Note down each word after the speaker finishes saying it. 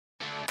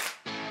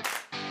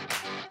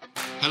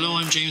Hello,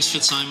 I'm James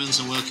Fitzsimons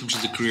and welcome to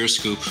The Career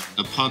Scoop,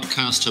 a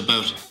podcast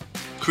about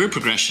career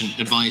progression,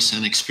 advice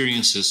and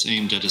experiences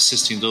aimed at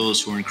assisting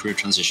those who are in career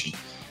transition.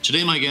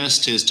 Today my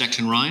guest is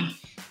Declan Ryan.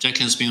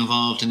 Declan's been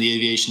involved in the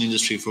aviation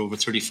industry for over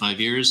 35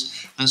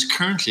 years and is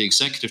currently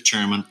Executive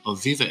Chairman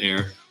of Viva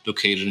Air,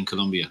 located in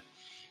Colombia.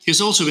 He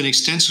has also been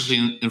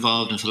extensively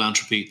involved in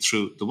philanthropy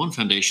through the One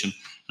Foundation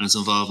and his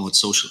involvement with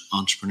Social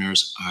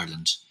Entrepreneurs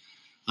Ireland.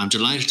 I'm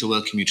delighted to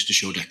welcome you to the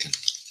show, Declan.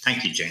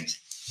 Thank you, James.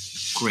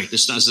 Great.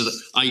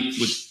 I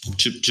would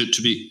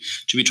to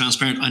be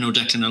transparent. I know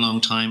Declan a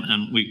long time,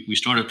 and we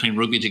started playing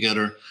rugby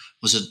together.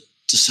 Was it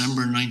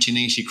December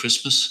 1980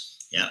 Christmas?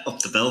 Yeah, up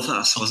to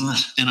Belfast, wasn't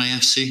it?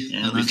 NIFC.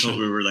 Yeah, we thought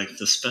we were like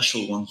the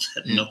special ones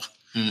heading up.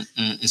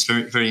 It's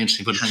very, very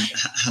interesting. But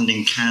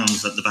handing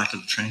cans at the back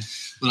of the train.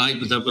 Well,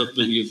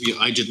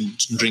 I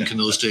didn't drink in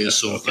those days,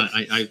 so okay.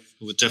 I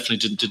definitely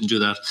didn't do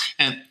that.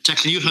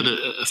 Declan, you've had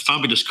a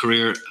fabulous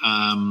career,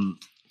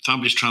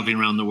 fabulous traveling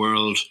around the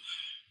world.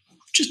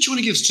 Do you want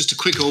to give us just a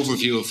quick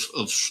overview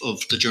of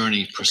the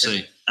journey per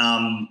se?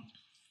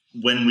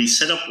 When we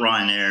set up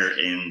Ryanair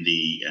in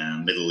the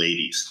middle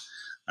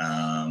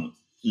 80s,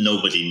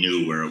 nobody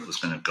knew where it was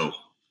going to go.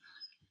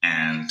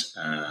 And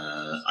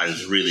I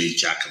was really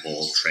jack of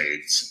all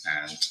trades,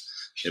 and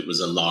it was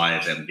a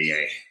live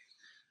MBA.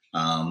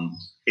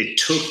 It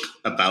took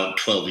about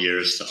 12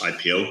 years to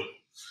IPO,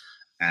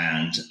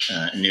 and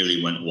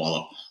nearly went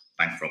wallop,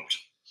 bankrupt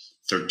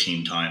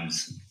 13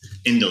 times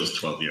in those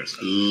 12 years,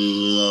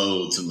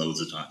 loads and loads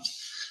of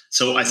times.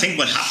 So I think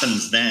what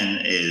happens then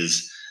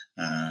is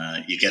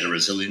you get a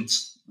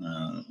resilience.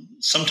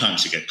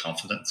 Sometimes you get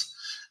confidence.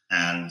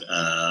 And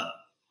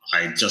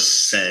I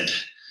just said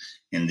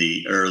in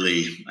the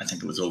early, I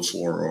think it was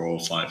 04 or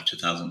 05,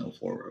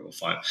 2004 or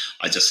 05,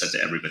 I just said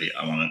to everybody,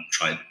 I want to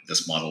try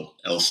this model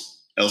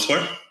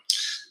elsewhere.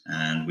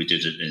 And we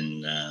did it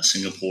in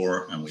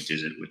Singapore, and we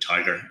did it with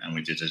Tiger, and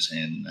we did it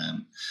in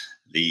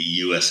the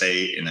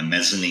USA in a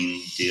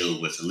mezzanine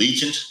deal with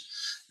Allegiant.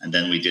 And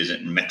then we did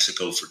it in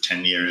Mexico for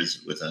 10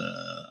 years with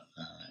an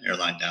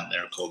airline down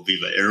there called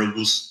Viva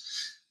Aerobus.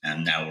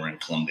 And now we're in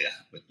Colombia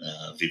with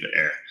Viva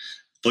Air.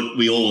 But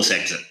we always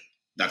exit.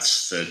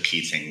 That's the key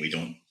thing. We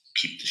don't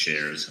keep the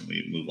shares and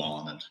we move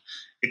on. And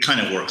it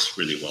kind of works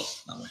really well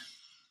that way.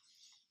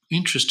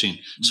 Interesting.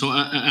 So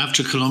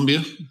after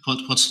Colombia,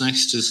 what's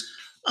next is...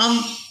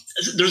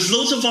 There's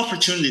loads of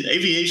opportunity.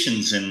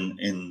 Aviation's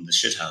in the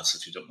shithouse,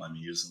 if you don't mind me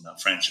using that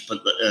French.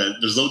 But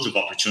there's loads of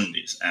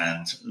opportunities,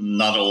 and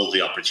not all the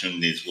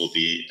opportunities will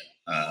be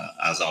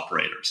as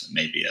operators, and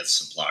maybe as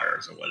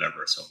suppliers or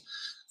whatever. So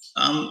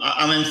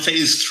I'm in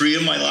phase 3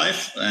 of my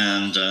life,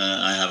 and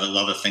I have a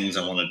lot of things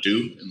I want to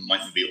do. It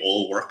mightn't be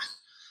all work.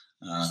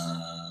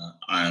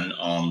 And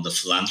on the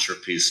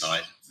philanthropy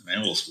side, I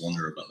always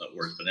wonder about that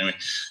word, but anyway,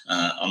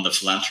 on the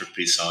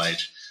philanthropy side.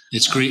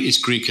 It's Greek. It's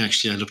Greek,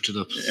 actually. I looked it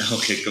up.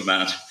 Okay, good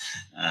man.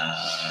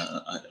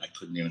 I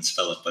couldn't even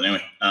spell it, but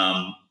anyway,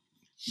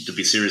 to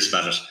be serious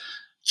about it,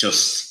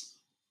 just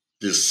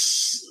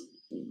this.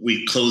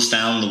 We closed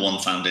down the One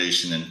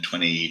Foundation in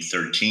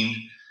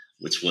 2013,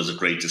 which was a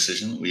great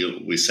decision.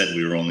 We said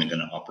we were only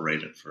going to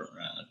operate it for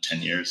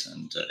 10 years,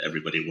 and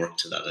everybody worked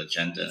to that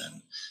agenda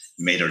and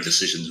made our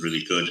decisions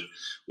really good.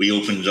 We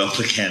opened it up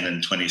again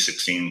in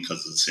 2016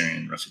 because of the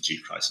Syrian refugee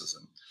crisis,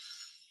 and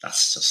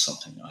that's just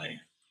something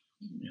I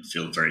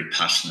feel very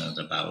passionate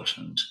about,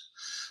 and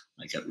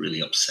I get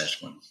really upset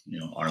when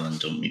Ireland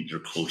don't meet their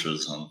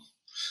quotas on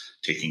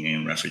taking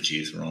in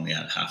refugees. We're only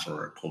at half of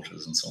our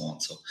quotas and so on.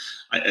 So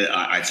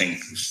I think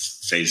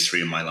phase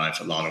 3 of my life,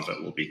 a lot of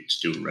it will be to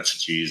do with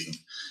refugees. And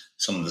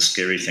some of the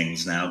scary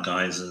things now,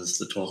 guys, is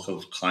the talk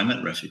of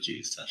climate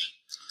refugees. That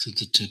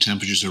the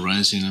temperatures are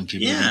rising and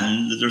people. Yeah,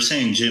 and they're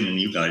saying, Jim, and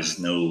you guys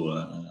know.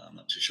 I'm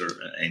not too sure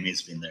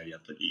Amy's been there yet,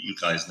 but you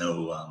guys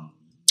know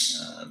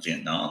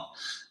Vietnam.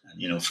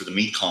 And, for the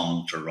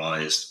Mekong to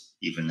rise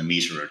even a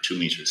meter or 2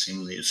 meters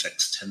seemingly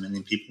affects 10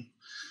 million people.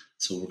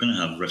 So we're going to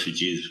have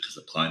refugees because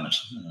of climate.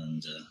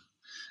 And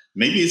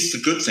maybe it's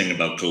the good thing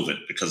about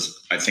COVID, because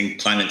I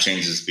think climate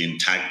change is being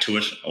tagged to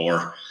it,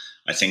 or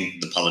I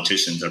think the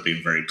politicians are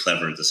being very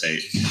clever to say,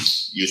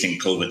 you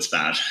think COVID's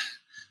bad,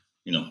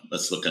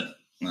 let's look at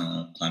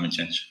climate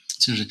change.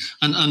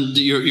 And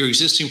your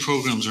existing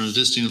programs or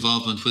existing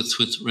involvement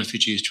with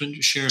refugees, do you want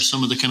to share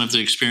some of the kind of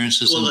the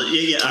experiences? Well,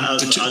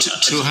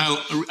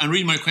 and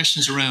read my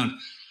questions around.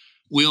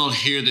 We all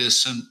hear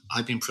this, and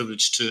I've been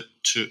privileged to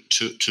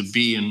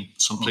be in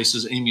some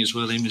places. Amy as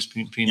well. Amy's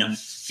been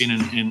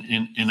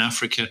in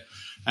Africa.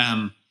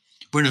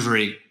 We're in a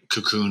very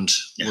cocooned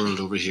world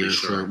over here,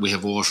 where we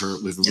have water,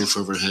 we have a roof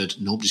over our head.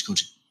 Nobody's going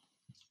to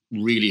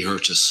really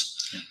hurt us.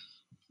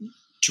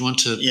 Do you want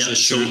to? Yeah.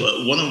 So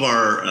one of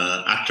our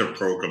actor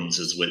programs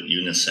is with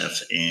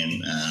UNICEF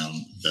in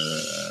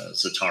the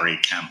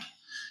Zatari camp,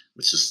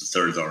 which is the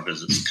third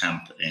largest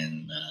camp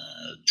in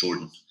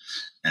Jordan.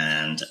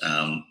 And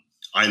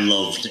I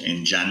loved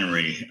in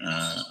January,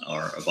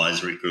 our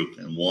advisory group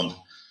in one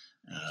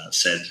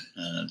said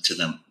to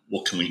them,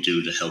 what can we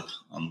do to help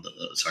on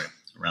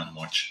around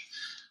March?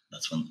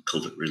 That's when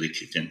COVID really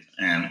kicked in.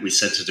 And we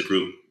said to the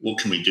group, what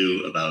can we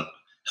do about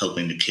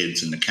helping the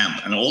kids in the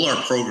camp? And all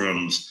our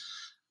programs,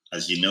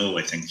 as you know,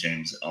 I think,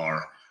 James,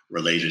 are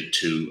related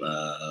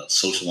to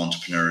social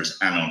entrepreneurs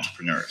and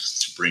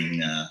entrepreneurs to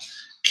bring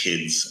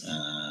kids,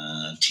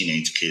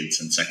 teenage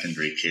kids and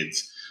secondary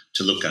kids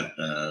to look at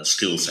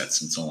skill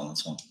sets and so on and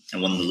so on.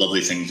 And one of the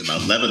lovely things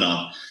about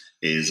Lebanon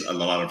is a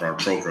lot of our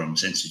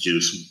programs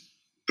introduce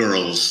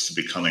girls to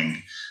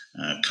becoming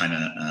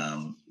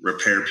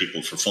repair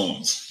people for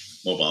phones,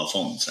 mobile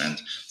phones.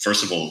 And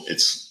first of all,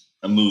 it's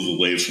a move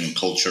away from a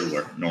culture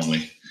where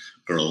normally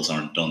girls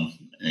aren't done.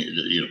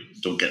 You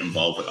don't get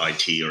involved with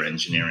IT or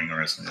engineering or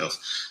anything else.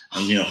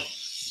 And,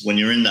 when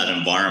you're in that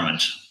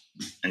environment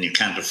and you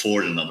can't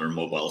afford another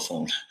mobile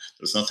phone,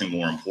 there's nothing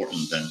more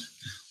important than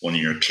one of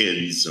your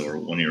kids or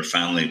one of your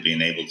family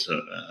being able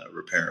to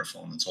repair a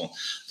phone and so on.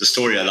 The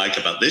story I like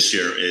about this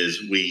year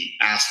is we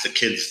asked the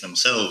kids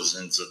themselves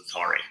in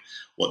Zatari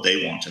what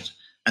they wanted.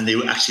 And they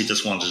actually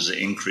just wanted an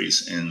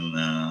increase in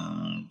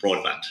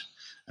broadband.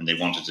 And they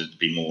wanted it to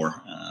be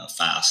more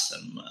fast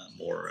and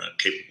more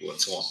capable and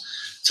so on.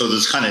 So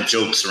there's kind of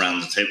jokes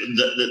around the table.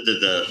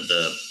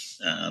 The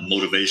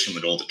motivation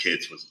with all the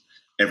kids was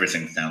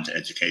everything's down to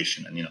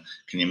education. And,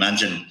 can you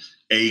imagine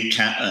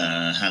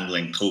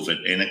handling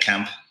COVID in a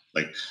camp?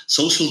 Like,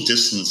 social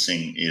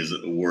distancing is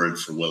a word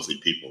for wealthy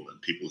people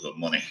and people who have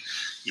money.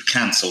 You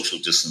can't social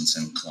distance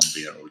in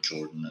Colombia or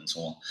Jordan and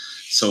so on.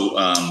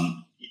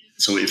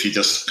 So if you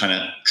just kind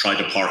of try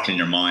to park in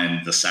your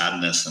mind the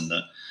sadness and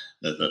the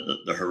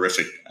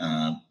horrific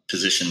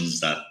positions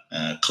that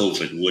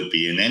COVID would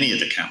be in any of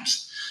the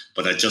camps.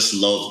 But I just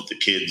love that the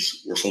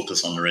kids were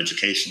focused on their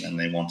education and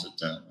they wanted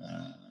to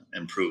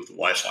improve the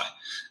Wi-Fi.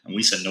 And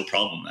we said, no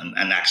problem.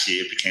 And actually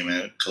it became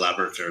a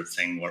collaborative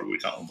thing where we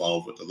got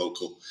involved with the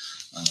local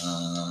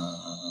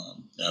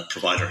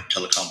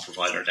telecom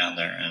provider down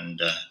there.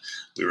 And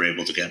we were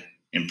able to get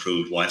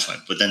improved Wi-Fi.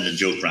 But then the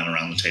joke ran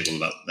around the table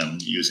about them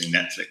using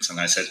Netflix. And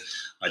I said,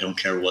 I don't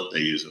care what they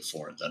use it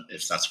for. That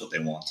if that's what they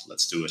want,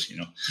 let's do it,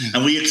 Yeah.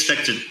 And we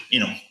expected,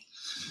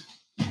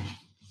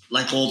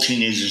 like all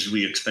teenagers,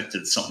 we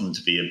expected something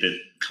to be a bit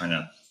kind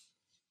of,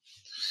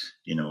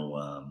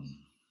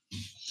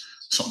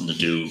 something to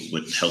do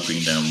with helping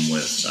them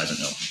with, I don't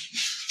know,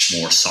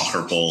 more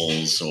soccer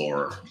balls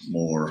or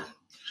more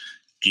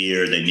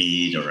gear they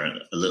need or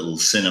a little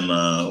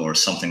cinema or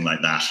something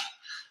like that.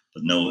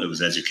 But no, it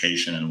was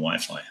education and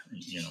Wi-Fi,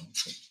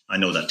 So I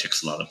know that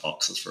ticks a lot of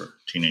boxes for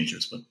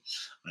teenagers, but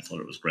I thought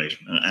it was great.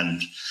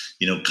 And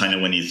kind of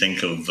when you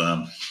think of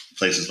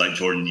places like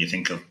Jordan, you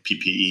think of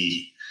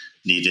PPE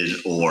needed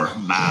or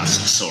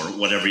masks or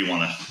whatever you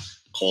want to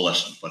call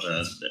it. But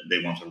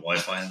they wanted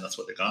Wi-Fi and that's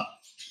what they got.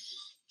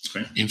 It's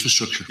great.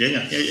 Infrastructure.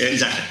 Yeah,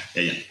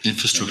 exactly. Yeah.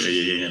 Infrastructure.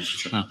 Yeah,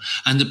 infrastructure. Wow.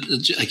 And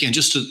again,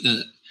 just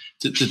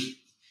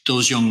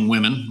those young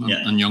women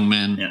and young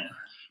men,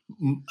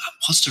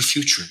 what's their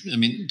future? I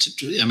mean,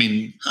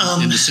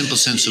 in the simple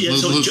sense of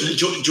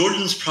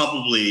Jordan's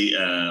probably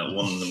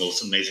one of the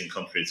most amazing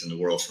countries in the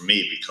world for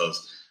me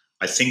because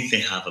I think they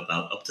have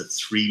about up to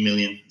 3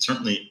 million,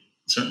 certainly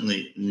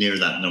near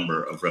that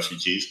number of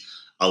refugees.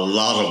 A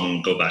lot of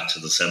them go back to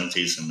the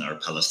 70s and are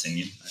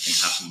Palestinian. I think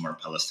half of them are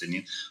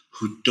Palestinian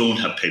who don't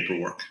have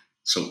paperwork.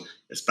 So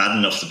it's bad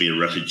enough to be a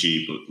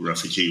refugee, but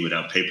refugee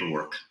without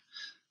paperwork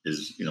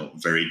is, a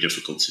very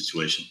difficult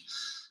situation.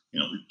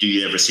 Do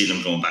you ever see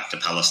them going back to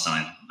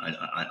Palestine?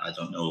 I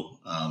don't know.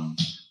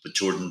 But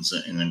Jordan's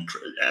and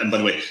by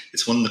the way,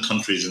 it's one of the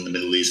countries in the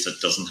Middle East that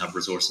doesn't have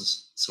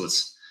resources. So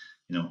it's,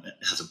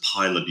 it has a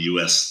pile of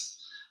US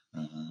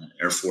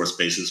Air Force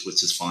bases,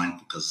 which is fine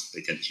because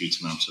they get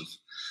huge amounts of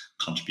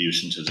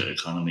contribution to the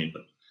economy.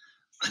 But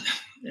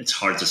it's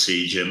hard to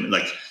see, Jim.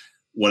 Like,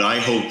 what I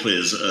hope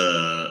is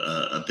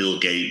a Bill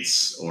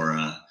Gates or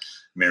a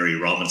Mary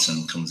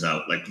Robinson comes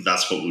out. Like,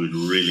 that's what we would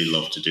really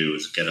love to do,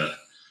 is get a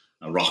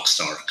rock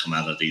star come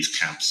out of these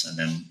camps, and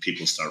then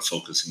people start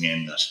focusing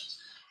in that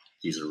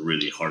these are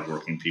really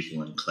hardworking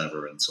people and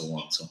clever and so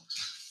on. So,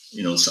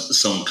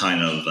 some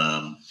kind of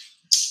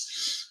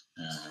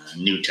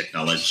new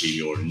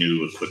technology or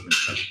new equipment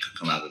that could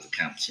come out of the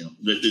camps.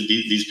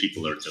 These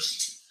people are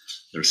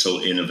they're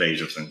so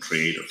innovative and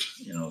creative.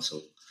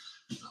 So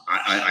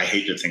I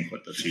hate to think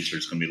what the future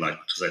is going to be like,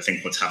 because I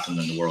think what's happened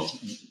in the world,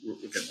 we're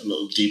getting a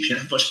little deep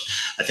here, but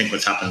I think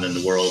what's happened in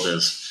the world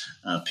is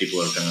people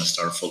are going to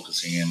start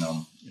focusing in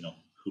on,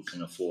 who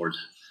can afford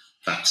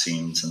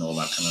vaccines and all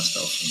that kind of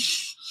stuff. And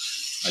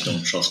I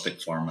don't trust big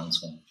pharma and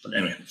so on. But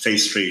anyway,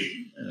 phase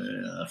 3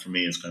 for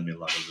me is going to be a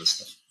lot of this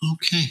stuff.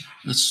 Okay,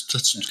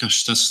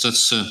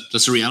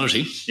 that's a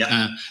reality.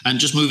 Yeah. And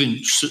just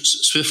moving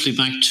swiftly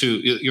back to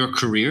your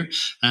career,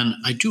 and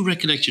I do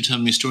recollect you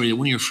telling me a story that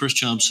one of your first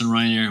jobs in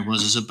Ryanair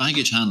was as a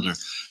baggage handler,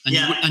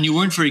 and you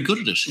weren't very good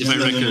at it, if I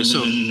recollect.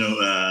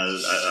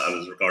 I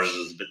was regarded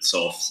as a bit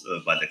soft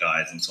by the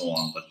guys and so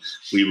on, but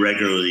we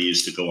regularly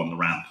used to go on the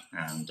ramp,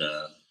 and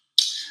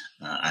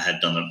I had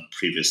done it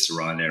previous to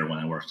Ryanair when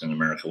I worked in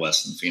America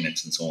West and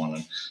Phoenix and so on.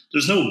 And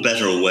there's no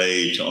better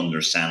way to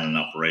understand an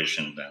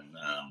operation than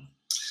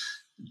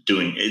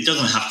it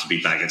doesn't have to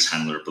be baggage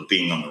handler, but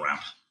being on the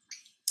ramp.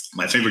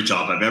 My favorite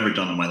job I've ever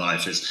done in my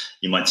life is,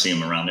 you might see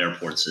them around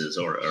airports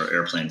or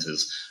airplanes,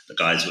 is the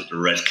guys with the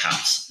red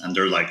caps. And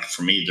they're like,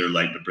 for me, they're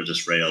like the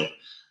British Rail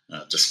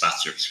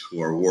dispatchers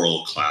who are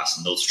world class.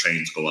 And those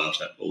trains go out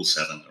at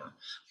 07 or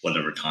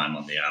whatever time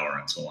on the hour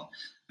and so on.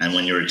 And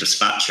when you're a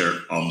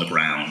dispatcher on the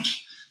ground,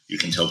 you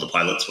can tell the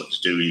pilots what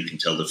to do. You can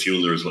tell the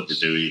fuelers what to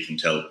do. You can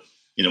tell,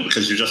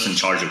 because you're just in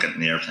charge of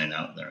getting the airplane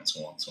out there and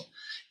so on. So,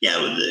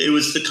 yeah, it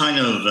was the kind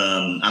of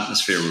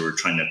atmosphere we were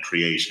trying to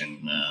create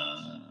in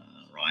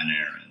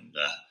Ryanair, and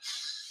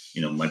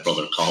my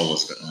brother Carl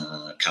was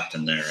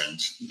captain there, and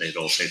they'd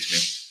all say to me,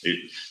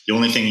 the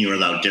only thing you're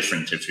allowed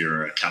different if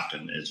you're a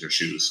captain is your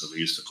shoes. So they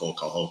used to call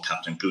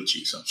Captain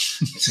Gucci. So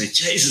I'd say,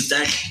 Jesus,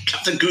 Dad,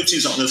 Captain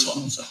Gucci's on this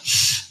one. So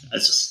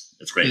it's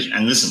great.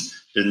 And listen,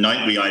 the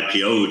night we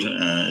IPO'd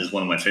is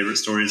one of my favorite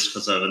stories,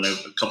 because I had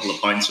a couple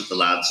of pints with the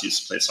lads,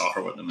 used to play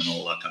soccer with them and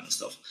all that kind of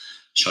stuff.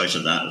 Shite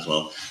of that as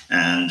well.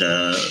 And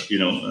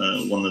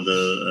one of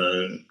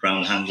the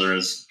ground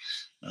handlers,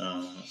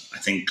 I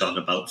think, got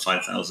about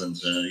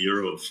 5,000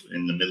 euro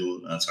in the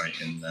middle. In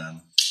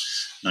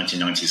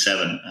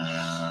 1997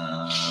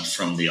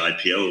 from the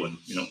IPO, and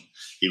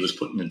he was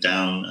putting it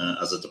down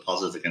as a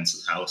deposit against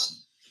his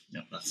house.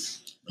 That's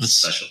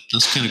special.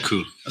 That's kind of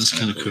cool. That's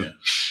kind of cool. Yeah.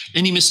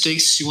 Any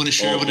mistakes you want to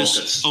share with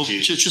us?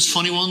 Just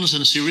funny ones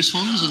and serious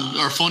ones,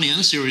 or funny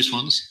and serious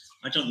ones?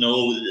 I don't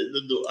know.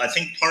 I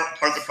think part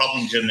of the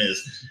problem, Jim,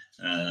 is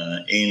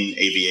in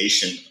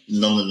aviation,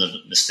 none of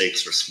the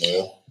mistakes are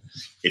small.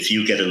 If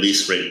you get a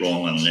lease rate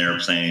wrong on an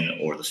airplane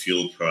or the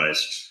fuel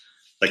price,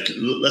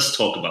 let's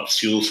talk about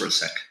fuel for a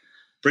sec.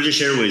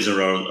 British Airways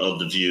are of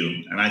the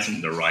view, and I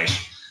think they're right,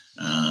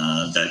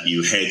 that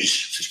you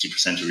hedge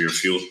 50% of your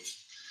fuel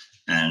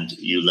and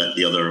you let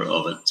the other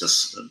of it,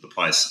 just the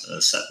price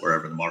set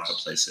wherever the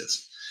marketplace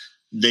is.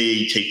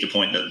 They take the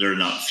point that they're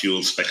not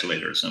fuel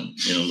speculators, and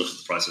look at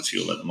the price of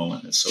fuel at the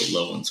moment; it's so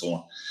low and so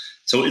on.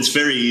 So it's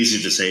very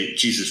easy to say,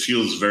 Jesus,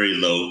 fuel's very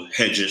low,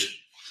 hedge it.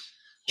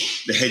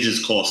 The hedges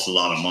cost a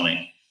lot of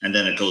money, and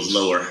then it goes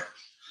lower.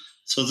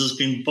 So there's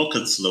been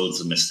buckets loads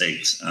of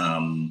mistakes.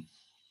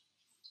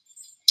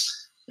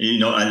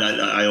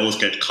 I always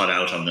get cut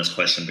out on this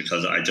question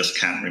because I just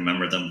can't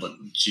remember them. But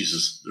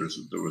Jesus,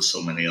 there were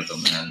so many of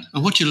them. And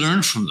what you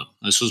learn from them,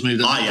 I suppose maybe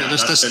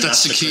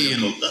that's the key.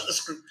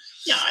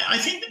 I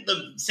think that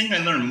the thing I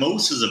learned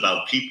most is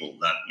about people.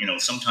 That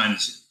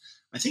sometimes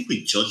I think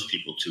we judge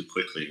people too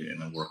quickly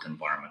in a work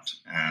environment.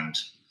 And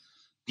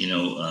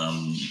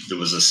there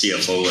was a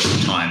CFO at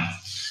the time,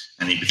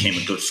 and he became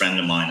a good friend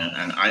of mine.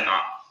 And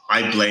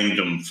I blamed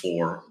him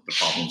for the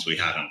problems we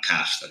had on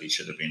cash, that he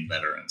should have been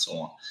better and so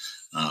on.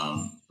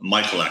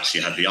 Michael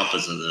actually had the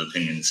opposite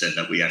opinion, and said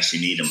that we actually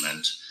need him,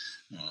 and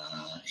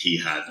he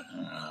had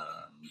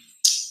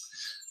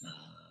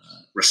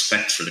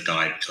respect for the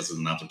guy because of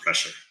the amount of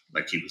pressure.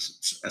 Like, he was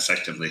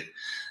effectively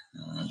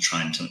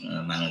trying to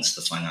manage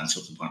the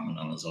financial department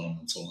on his own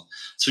and so on.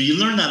 So you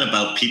learn that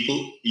about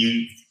people.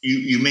 You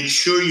make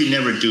sure you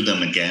never do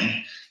them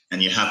again,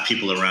 and you have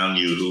people around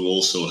you who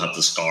also have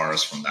the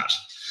scars from that.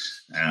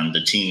 And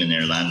the team in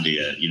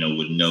Irelandia,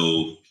 would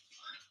know.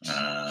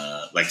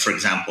 Like, for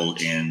example,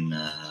 in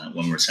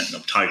when we were setting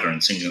up Tiger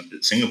in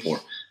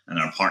Singapore, and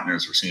our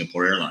partners were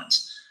Singapore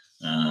Airlines,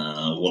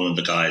 one of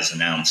the guys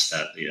announced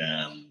that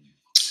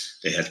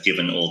they had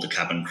given all the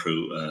cabin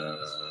crew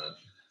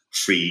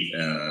free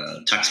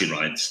taxi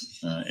rides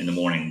in the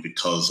morning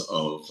because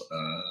of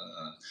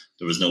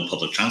there was no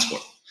public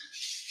transport.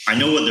 I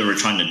know what they were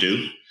trying to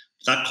do.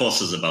 That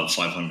costs us about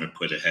 500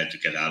 quid a head to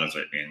get out of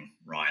it in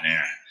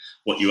Ryanair.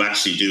 What you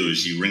actually do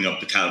is you ring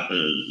up you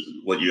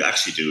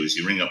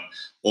ring up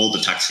all the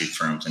taxi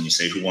firms and you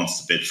say, who wants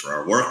to bid for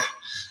our work?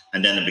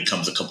 And then it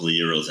becomes a couple of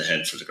euros a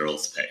head for the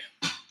girls to pay.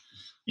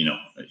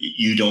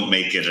 You don't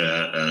make it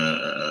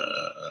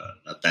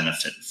a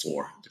benefit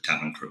for the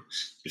cabin crew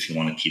if you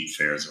want to keep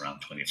fares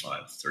around $25,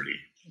 $30.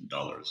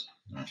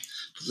 But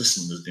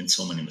listen, there's been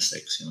so many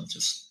mistakes,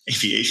 just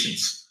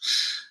aviation's,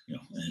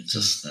 it's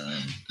just.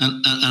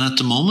 And at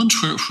the moment,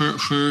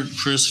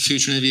 where's the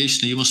future in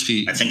aviation? You must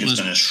be. I think it's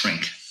going to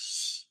shrink.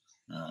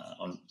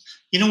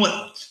 You know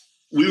what?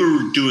 We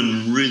were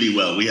doing really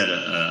well. We had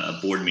a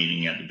board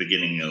meeting at the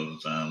beginning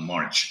of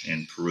March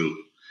in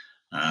Peru.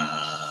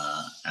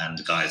 And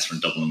the guys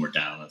from Dublin were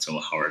down, and so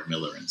Howard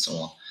Miller and so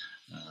on.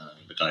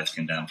 The guys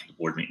came down for the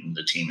board meeting,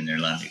 the team in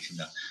Irelandia came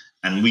down.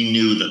 And we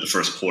knew that the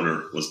first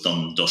quarter was done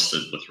and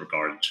dusted with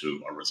regard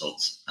to our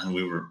results. And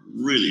we were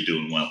really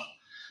doing well.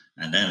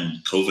 And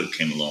then COVID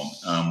came along.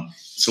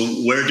 So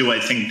where do I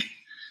think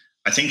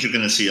you're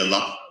going to see a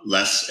lot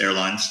less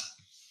airlines.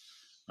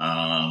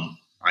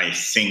 I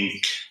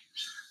think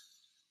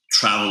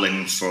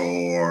traveling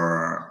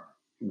for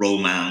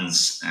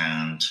romance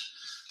and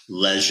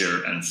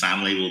leisure and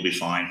family will be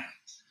fine.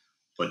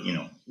 But,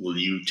 will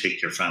you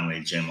take your family,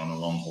 Jim, on a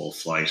long-haul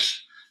flight?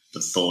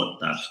 The thought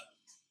that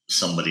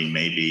somebody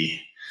may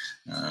be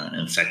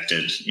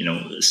infected,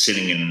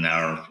 sitting in an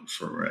hour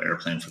for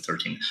airplane for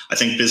 13. I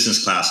think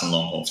business class and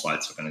long-haul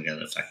flights are going to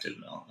get affected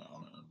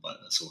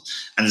So,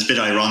 and it's a bit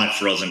ironic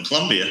for us in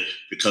Colombia,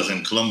 because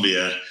in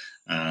Colombia,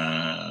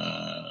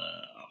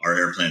 our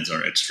airplanes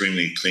are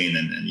extremely clean,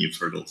 and you've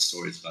heard all the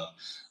stories about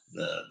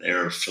the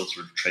air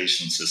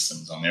filtration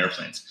systems on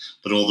airplanes,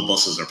 but all the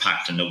buses are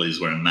packed and nobody's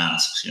wearing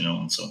masks,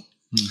 and so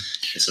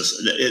it's just,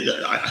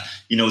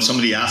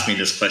 somebody asked me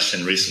this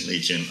question recently,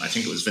 Jim. I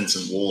think it was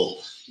Vincent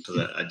Wall, because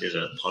I did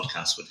a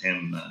podcast with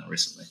him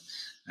recently,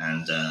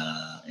 and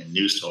in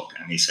News Talk,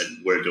 and he said,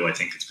 where do I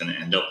think it's going to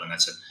end up? And I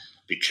said,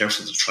 be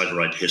careful to try to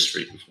write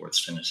history before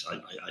it's finished.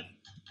 I'm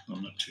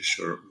not too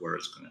sure where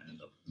it's going to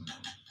end up.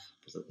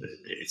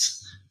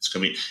 It's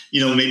going to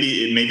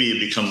be, maybe it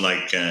become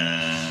like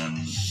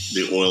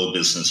the oil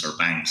business or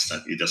banks,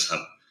 that you just have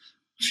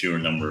fewer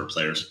number of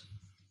players.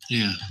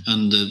 Yeah,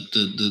 and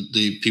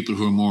the people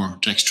who are more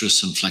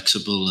dexterous and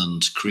flexible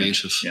and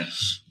creative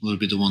will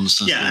be the ones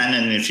that... Yeah, and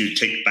then if you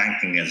take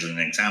banking as an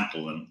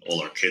example, and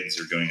all our kids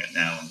are doing it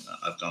now, and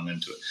I've gone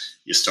into it,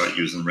 you start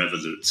using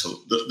Revolut.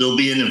 So there'll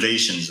be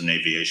innovations in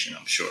aviation,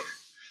 I'm sure.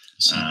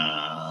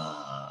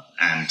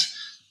 And,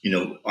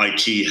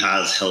 IT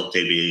has helped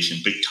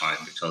aviation big time,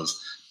 because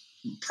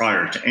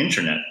prior to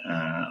internet,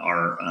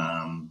 our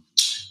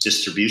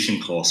distribution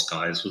cost,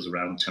 guys, was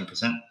around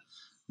 10%.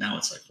 Now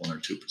it's like 1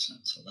 or 2%.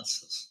 So that's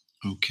just...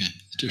 Okay,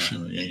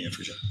 different. Yeah,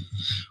 for sure.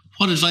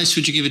 What advice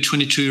would you give a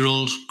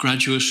 22-year-old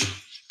graduate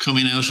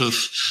coming out of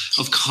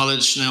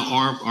college now,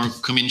 or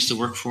coming into the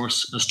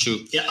workforce as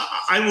to... Yeah,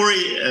 I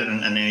worry,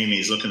 and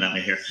Amy's looking at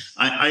me here.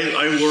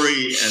 I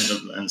worry,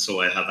 and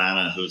so I have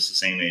Anna, who's the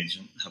same age,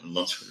 and having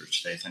lunch with her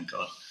today, thank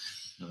God.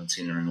 I haven't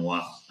seen her in a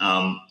while.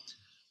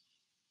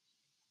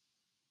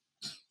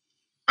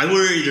 I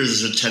worry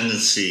there's a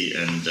tendency,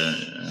 and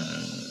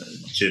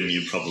Jim,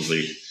 you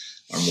probably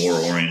are more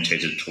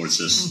orientated towards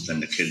this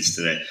than the kids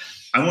today.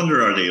 I wonder,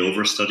 are they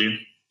overstudying?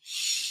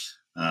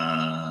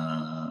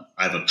 I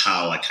have a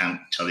pal, I can't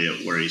tell you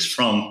where he's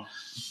from,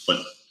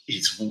 but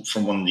he's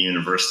from one of the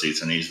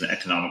universities, and he's an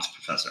economics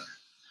professor.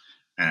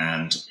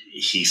 And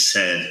he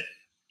said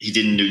he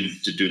didn't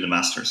need to do the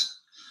masters,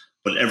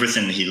 but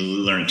everything he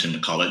learned in the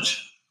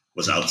college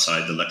was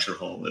outside the lecture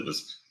hall. It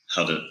was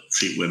how to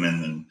treat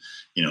women, and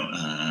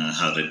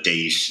how to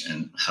date,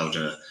 and how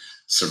to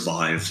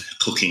survive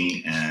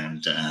cooking,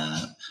 and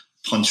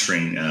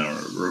puncturing,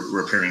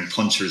 repairing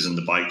punctures in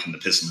the bike in the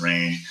piss and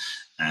rain,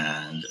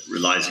 and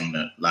realizing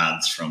that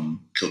lads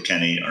from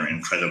Kilkenny are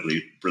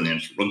incredibly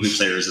brilliant rugby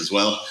players as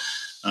well.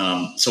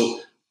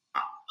 So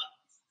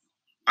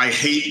I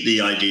hate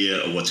the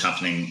idea of what's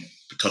happening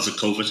because of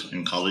COVID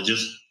in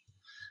colleges.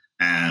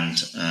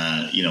 And,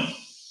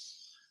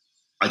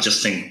 I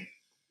just think,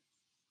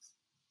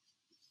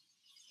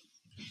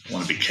 I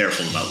want to be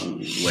careful about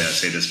the way I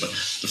say this, but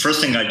the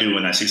first thing I do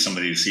when I see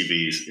somebody's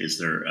CVs is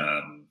their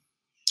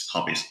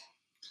hobbies.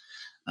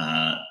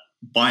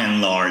 By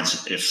and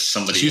large, if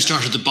somebody... So you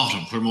start at the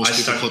bottom, where most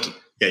people put them.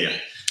 Yeah.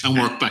 And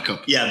work back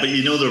up. Yeah, but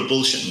they're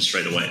bullshitting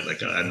straight away.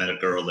 Like, I met a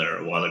girl there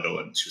a while ago,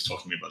 and she was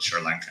talking to me about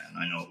Sri Lanka, and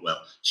I know it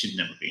well. She'd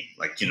never been.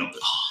 Like,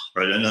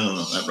 right,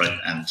 no, right,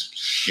 and,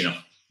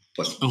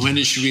 But and when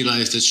did she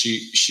realise that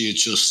she had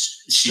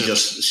just...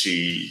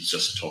 She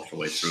just talked her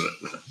way through it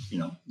with,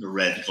 the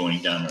red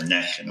going down her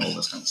neck and all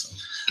this kind of stuff.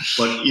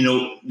 But,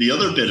 the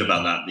other bit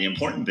about that, the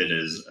important bit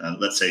is,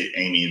 let's say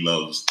Amy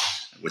loves,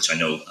 which I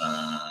know,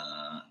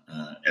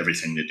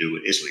 everything to do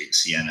with Italy,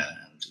 Siena,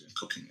 and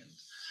cooking, and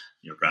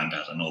your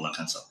granddad and all that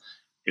kind of stuff.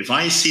 If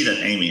I see that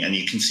Amy, and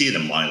you can see it a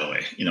mile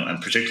away,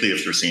 and particularly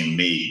if they're seeing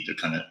me, they're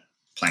kind of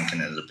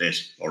planking it a bit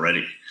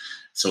already.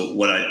 So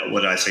what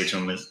I say to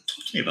them is,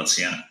 talk to me about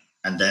Siena.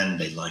 And then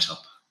they light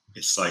up.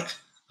 It's like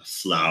a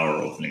flower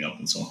opening up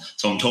and so on.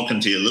 So I'm talking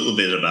to you a little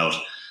bit about,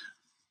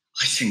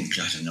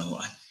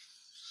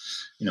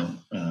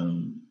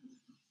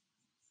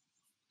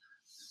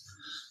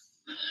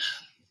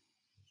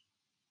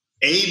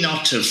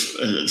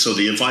 so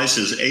the advice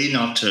is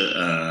not to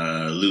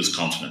lose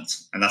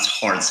confidence. And that's a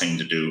hard thing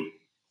to do,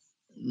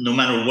 no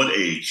matter what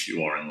age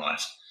you are in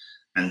life.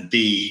 And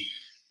B,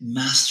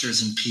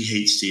 masters and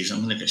PhDs, I'm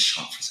going to get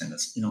shot for saying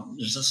this,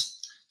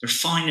 they're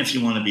fine if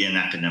you want to be an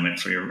academic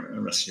for the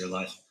rest of your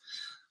life.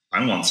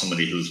 I want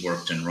somebody who's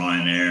worked in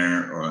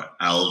Ryanair or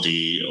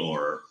Aldi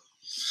or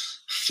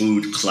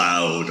Food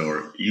Cloud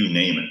or you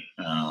name it.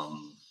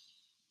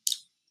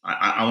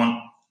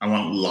 I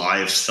want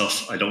live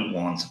stuff. I don't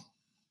want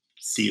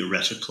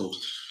theoretical.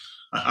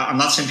 I'm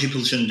not saying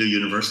people shouldn't do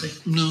university.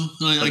 No,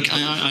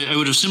 I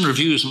would have similar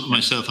views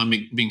myself. I'm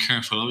being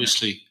careful.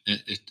 Obviously,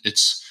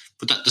 it's.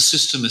 But that the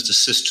system is the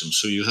system,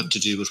 so you have to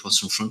deal with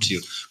what's in front of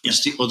you. But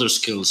it's the other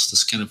skills,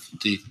 this kind of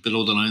the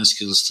below the line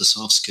skills, the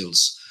soft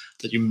skills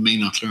that you may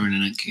not learn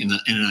in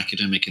an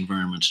academic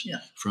environment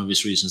for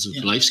obvious reasons, of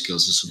life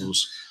skills, I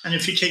suppose. Yeah. And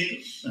if you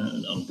take,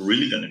 I'm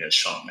really going to get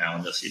shot now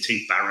on this. You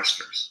take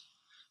barristers.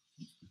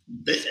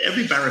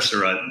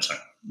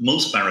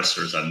 Most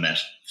barristers I've met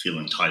feel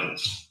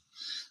entitled.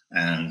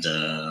 And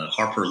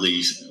Harper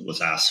Lee was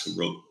asked, who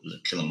wrote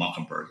Kill a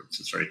Mockingbird, which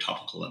is very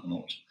topical at the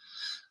moment.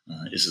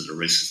 Is it a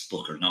racist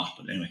book or not?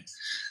 But anyway,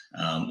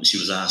 She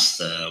was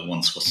asked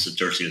once, what's the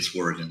dirtiest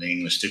word in the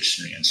English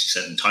dictionary? And she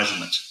said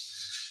entitlement.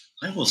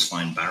 I always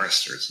find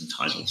barristers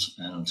entitled.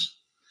 And,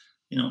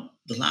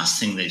 the last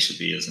thing they should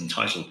be is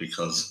entitled,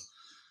 because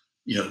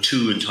you have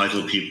two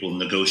entitled people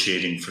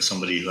negotiating for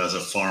somebody who has a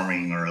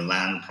farming or a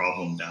land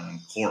problem down in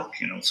Cork,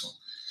 so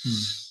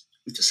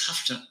we just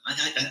have to,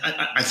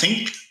 I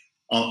think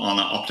on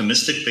an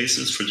optimistic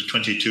basis for the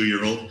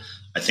 22-year-old,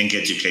 I think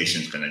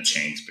education is going to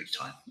change big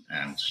time,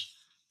 and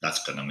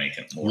that's going to make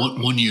it more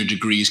 1-year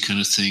degrees kind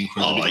of thing.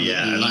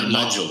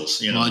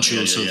 Modules,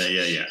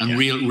 modules and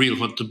real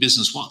what the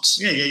business wants.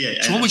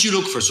 Yeah. So what would you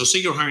look for? So say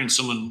you're hiring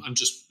someone, I'm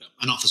just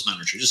an office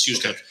manager, just use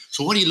that.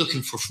 So what are you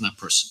looking for from that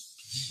person?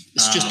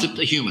 It's just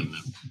a human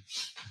now.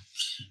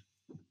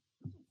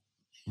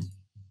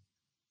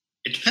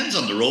 It depends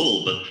on the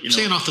role, but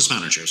say an office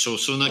manager. So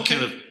in that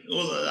kind of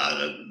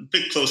a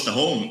bit close to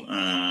home.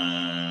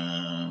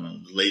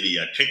 The lady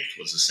I picked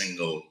was a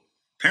single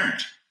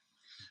parent,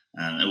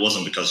 and it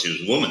wasn't because she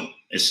was a woman.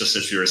 It's just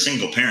if you're a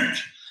single parent,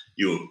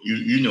 you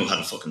know how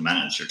to fucking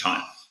manage your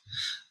time.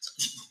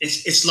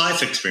 It's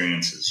life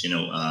experiences,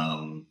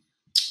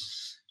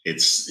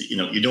 It's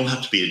you don't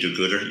have to be a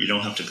do-gooder. You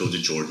don't have to go to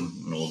Jordan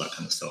and all that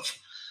kind of stuff.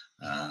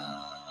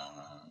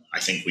 I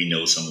think we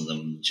know some of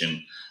them,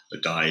 Jim. The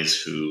guys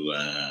who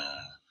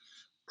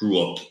grew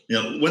up.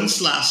 When's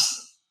the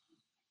last?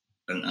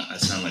 And I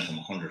sound like I'm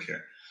 100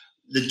 here.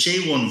 The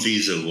J1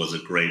 visa was a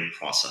great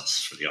process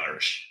for the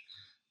Irish,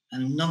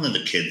 and none of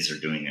the kids are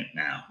doing it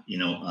now.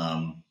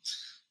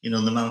 The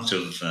amount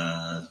of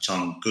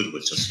John Good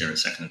was just here a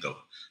second ago.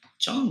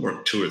 John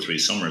worked 2 or 3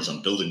 summers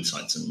on building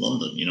sites in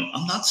London.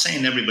 I'm not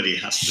saying everybody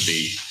has to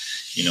be,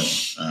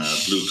 a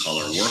blue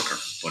collar worker,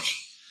 but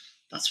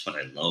that's what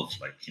I love.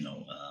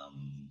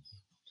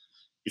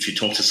 If you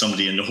talk to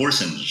somebody in the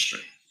horse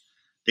industry,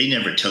 they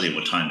never tell you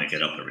what time they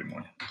get up every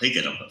morning. They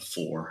get up at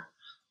 4.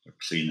 They're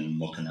cleaning,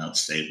 mucking out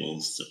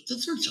stables.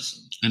 They're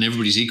just, and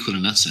everybody's equal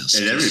in that sense.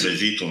 And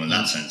everybody's equal in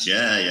that sense.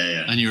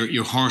 Yeah. And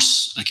your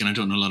horse, again, I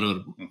don't know a lot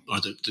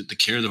about it, or the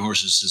care of the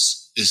horses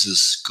is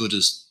as good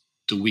as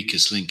the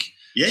weakest link.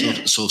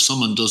 So if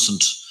someone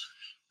doesn't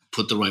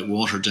put the right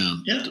water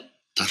down,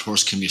 that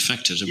horse can be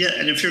affected. Yeah,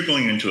 and if you're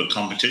going into a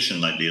competition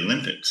like the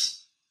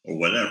Olympics or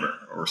whatever,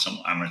 or some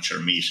amateur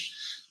meet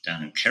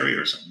down in Kerry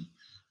or something,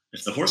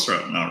 if the horse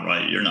are not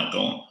right, you're not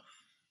going.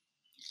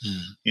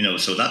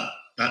 So that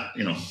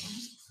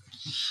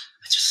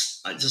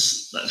I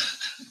just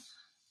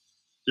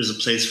there's a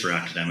place for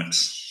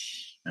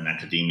academics and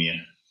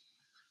academia.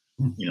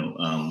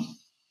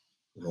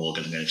 We're all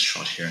going to get a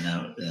shot here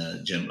now,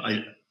 Jim.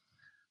 I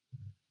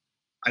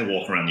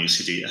walk around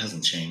UCD. It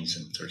hasn't changed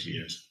in 30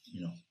 years.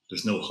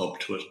 There's no hub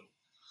to it.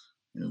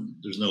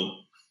 There's no.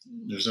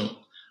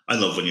 I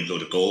love when you go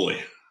to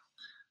Galway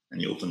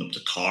and you open up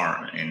the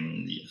car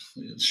and you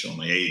show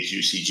my age,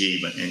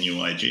 UCG, but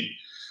NUIG.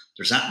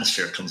 There's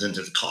atmosphere comes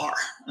into the car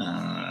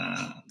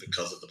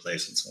because of the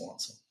place and so on.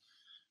 So,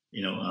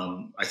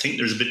 I think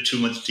there's a bit too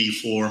much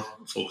D4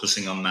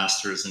 focusing on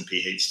masters and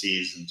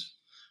PhDs. And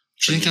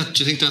do you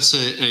think that's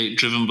a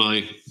driven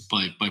by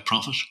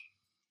profit?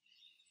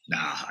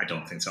 Nah, I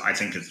don't think so. I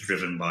think it's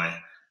driven by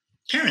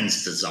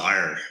parents'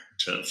 desire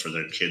for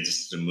their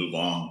kids to move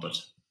on. But,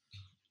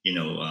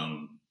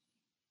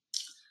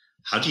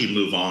 how do you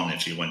move on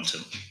if you went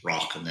to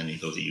Rock and then you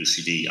go to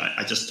UCD?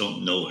 I just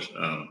don't know it.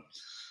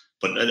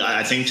 But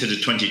I think to the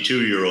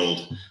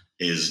 22-year-old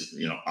is,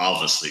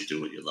 obviously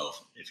do what you love.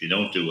 If you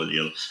don't do what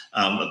you love.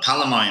 A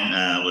pal of mine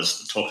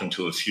was talking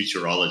to a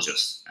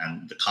futurologist,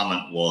 and the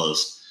comment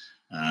was,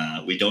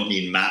 we don't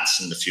need maths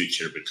in the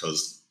future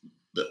because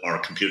our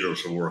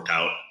computers will work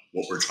out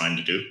what we're trying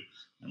to do.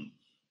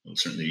 And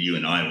certainly you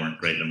and I weren't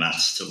great at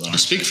maths to learn.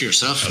 Speak for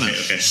yourself.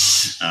 Okay.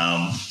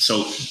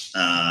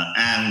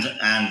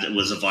 And it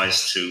was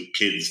advice to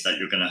kids that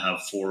you're going to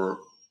have 4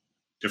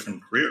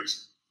 different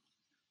careers.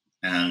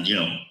 And,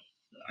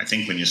 I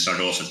think when you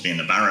start off as being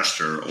a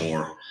barrister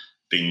or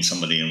being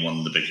somebody in one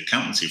of the big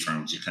accountancy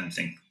firms, you kind of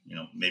think,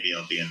 maybe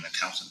I'll be an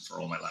accountant for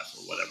all my life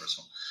or whatever.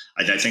 So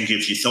I think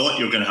if you thought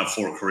you were going to have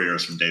 4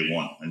 careers from day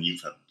one, and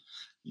you've had,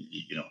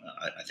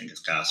 I think it's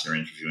gas, you're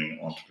interviewing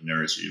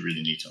entrepreneurs, so you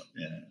really need to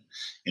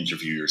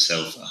interview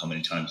yourself, how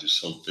many times you've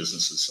sold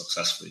businesses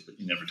successfully, but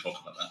you never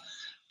talk about that.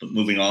 But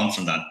moving on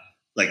from that,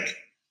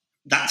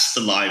 that's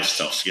the live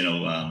stuff, you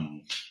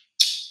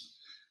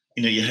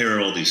hear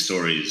all these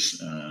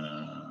stories,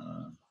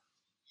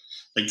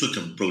 look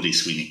at Brodie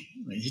Sweeney.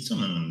 He's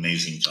done an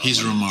amazing job.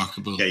 He's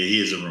remarkable. Yeah,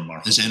 he is a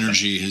remarkable. His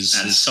energy,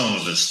 some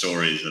of his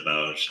stories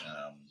about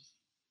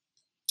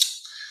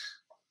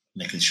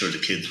making sure the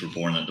kids were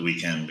born at the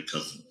weekend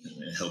because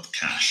it helped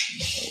cash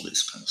and all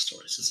these kind of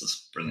stories. It's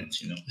just brilliant,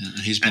 Yeah, and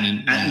he's been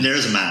and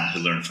there's a man who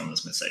learned from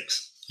his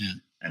mistakes. Yeah,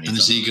 and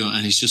his ego,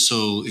 and he's just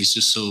so.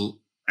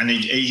 And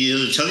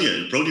he'll tell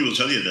you, Brodie will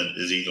tell you that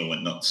his ego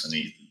went nuts, and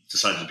he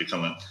decided to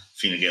become a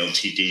Fine Gael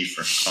TD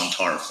for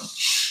Clontarf, and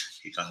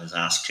he got his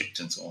ass kicked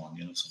and so on.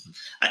 So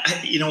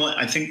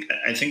I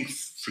think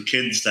for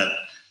kids that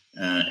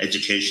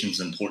education is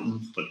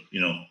important, but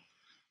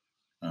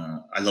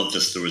I love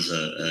this. There was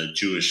a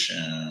Jewish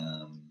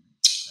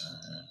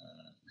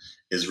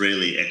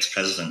Israeli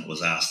ex-president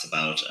was asked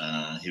about,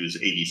 he was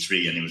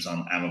 83 and he was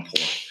on Amapor,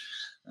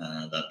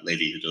 that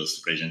lady who does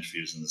the great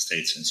interviews in the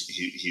States, and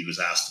he was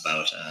asked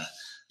about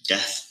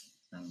death,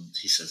 and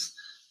he says,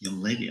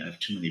 "Young lady, I have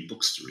too many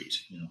books to read.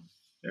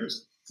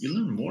 You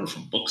learn more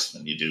from books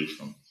than you do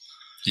from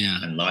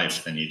and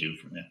life than you do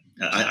from it."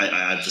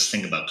 I just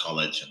think about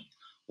college, and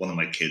one of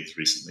my kids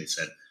recently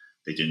said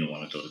they didn't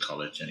want to go to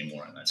college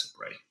anymore, and I said,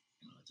 "Great,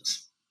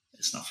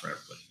 it's not for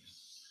everybody."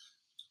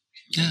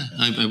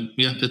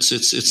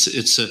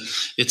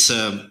 It's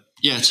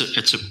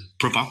a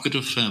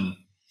provocative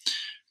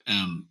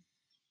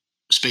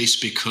space,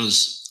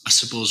 because I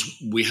suppose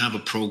we have a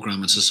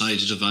program and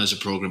society devises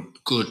a program.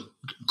 Good,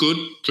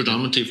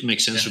 predominantly, if it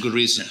makes sense, for good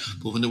reason. Yeah.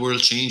 But when the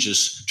world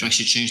changes, to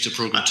actually change the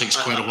program takes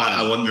quite a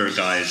while. I wonder,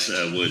 guys,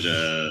 would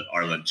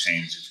Ireland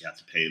change if you had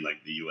to pay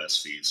like the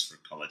US fees for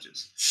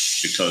colleges?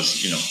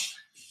 Because,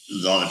 a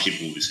lot of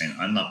people will be saying,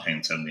 I'm not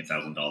paying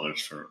 $70,000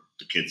 for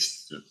the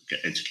kids to get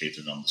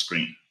educated on the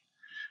screen,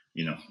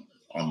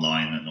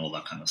 online and all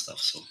that kind of stuff.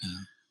 So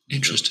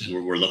interesting.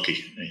 We're lucky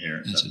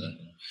here.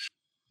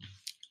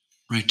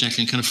 Right,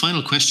 Declan, kind of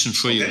final question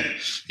for you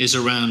is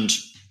around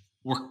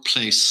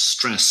workplace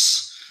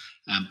stress,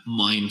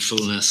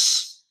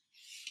 mindfulness.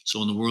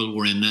 So in the world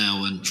we're in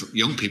now, and for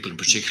young people in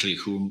particular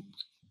who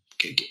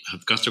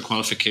have got their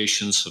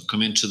qualifications, have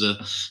come into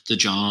the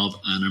job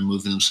and are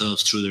moving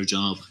themselves through their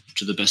job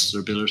to the best of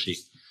their ability.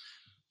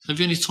 Have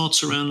you any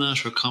thoughts around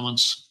that or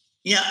comments?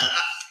 Yeah,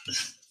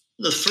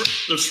 the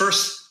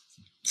first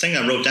thing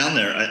I wrote down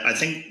there, I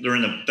think they're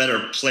in a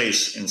better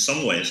place in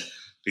some ways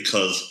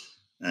because,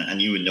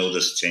 and you would know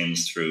this,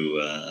 James, through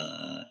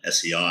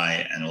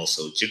SEI and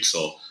also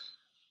Jigsaw,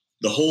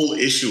 the whole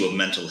issue of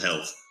mental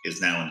health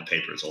is now in the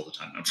papers all the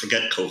time. And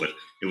forget COVID,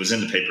 it was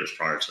in the papers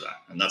prior to that.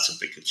 And that's a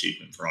big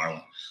achievement for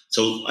Ireland.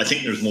 So I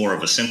think there's more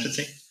of a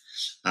sympathy.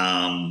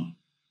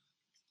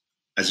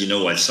 As you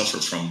know, I suffer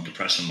from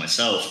depression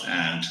myself,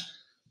 and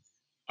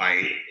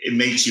it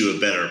makes you a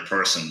better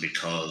person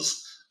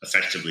because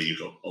effectively you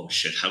go, oh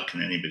shit, how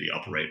can anybody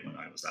operate when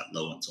I was that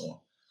low and so on.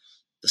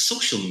 The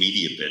social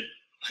media bit,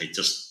 I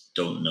just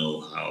don't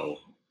know how.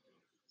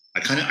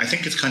 I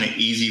think it's kind of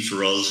easy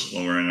for us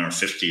when we're in our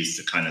 50s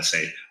to kind of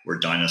say we're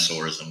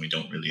dinosaurs and we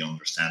don't really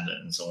understand it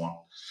and so on.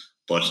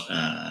 But,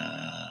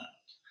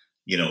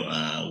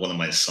 one of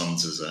my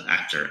sons is an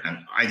actor,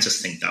 and I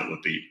just think that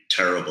would be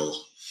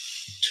terrible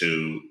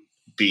to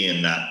be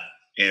in that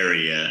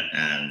area.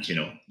 And,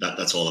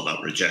 that's all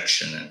about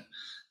rejection, and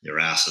your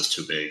ass is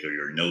too big, or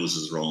your nose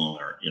is wrong,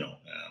 or,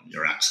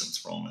 your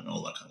accent's wrong, and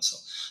all that kind of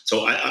stuff.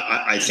 So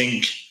I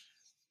think...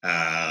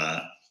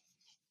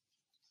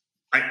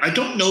 I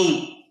don't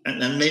know,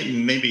 and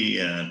maybe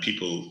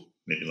people,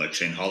 maybe like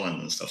Shane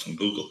Holland and stuff in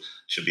Google,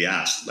 should be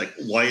asked, like,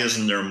 why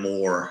isn't there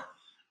more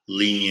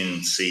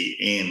leniency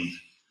in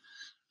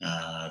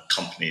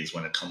companies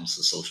when it comes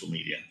to social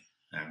media?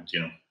 And,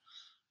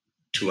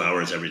 2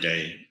 hours every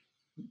day,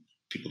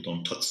 people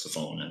don't touch the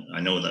phone. And I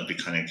know that'd be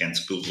kind of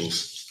against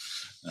Google's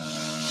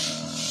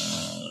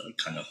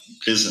kind of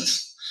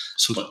business.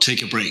 So but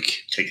take a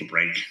break. Take a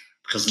break.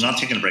 Because they're not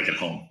taking a break at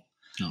home.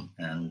 No.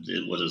 And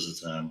what is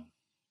it?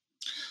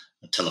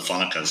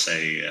 Telefonica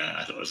say,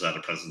 I was at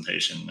a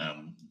presentation,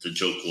 the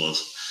joke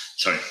was,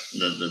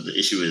 the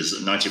issue is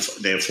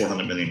they have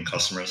 400 million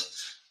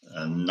customers,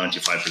 and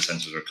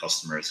 95% of their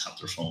customers have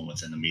their phone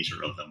within a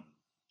meter of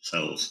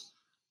themselves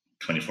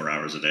 24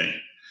 hours a day.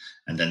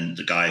 And then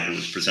the guy who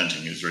was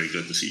presenting, he was very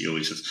good, the CEO,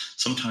 he says,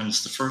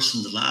 sometimes the first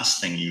and the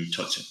last thing you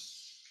touch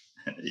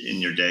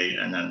in your day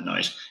and at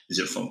night is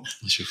your phone.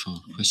 It's your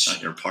phone. It's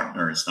not your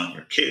partner, it's not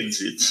your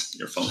kids, it's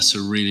your phone. That's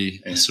that's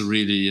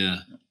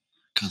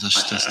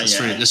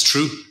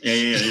true. Yeah,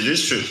 it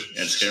is true.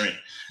 Yeah, it's scary.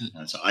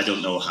 And so I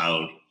don't know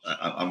how.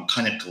 I'm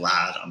kind of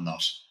glad I'm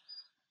not.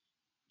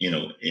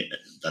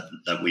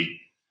 That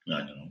we. I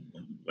don't know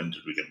when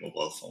did we get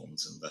mobile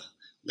phones, in the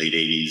late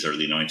 '80s,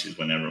 early '90s,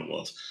 whenever it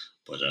was.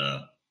 But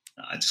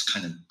I just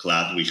kind of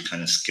glad we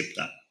kind of skipped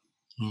that.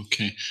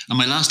 Okay. And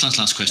my last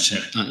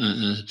question: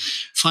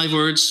 5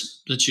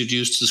 words that you'd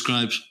use to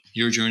describe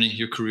your journey,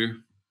 your career.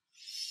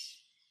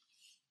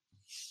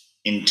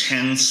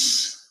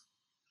 Intense.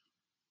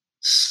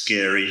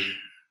 Scary,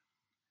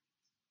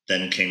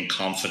 then came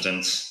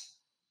confidence,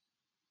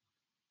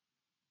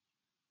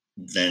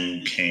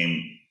 then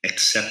came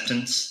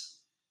acceptance,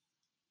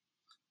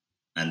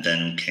 and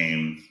then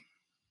came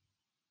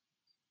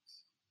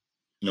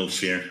no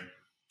fear.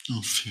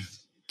 No fear.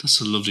 That's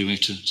a lovely way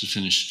to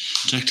finish.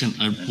 Declan,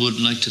 I would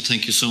like to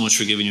thank you so much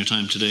for giving your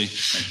time today.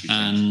 Thank you,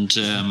 and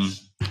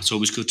it's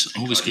always good.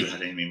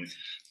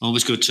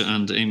 Always good to,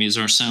 and Amy is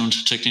our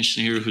sound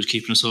technician here who's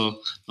keeping us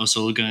all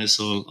guys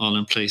all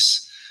in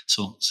place.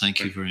 So thank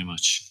you very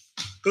much.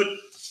 Good.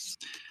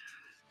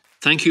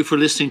 Thank you for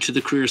listening to The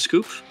Career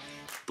Scoop,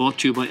 brought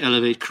to you by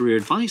Elevate Career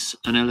Advice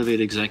and Elevate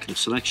Executive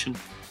Selection.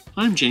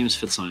 I'm James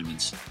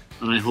Fitzsimons,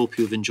 and I hope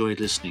you've enjoyed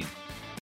listening.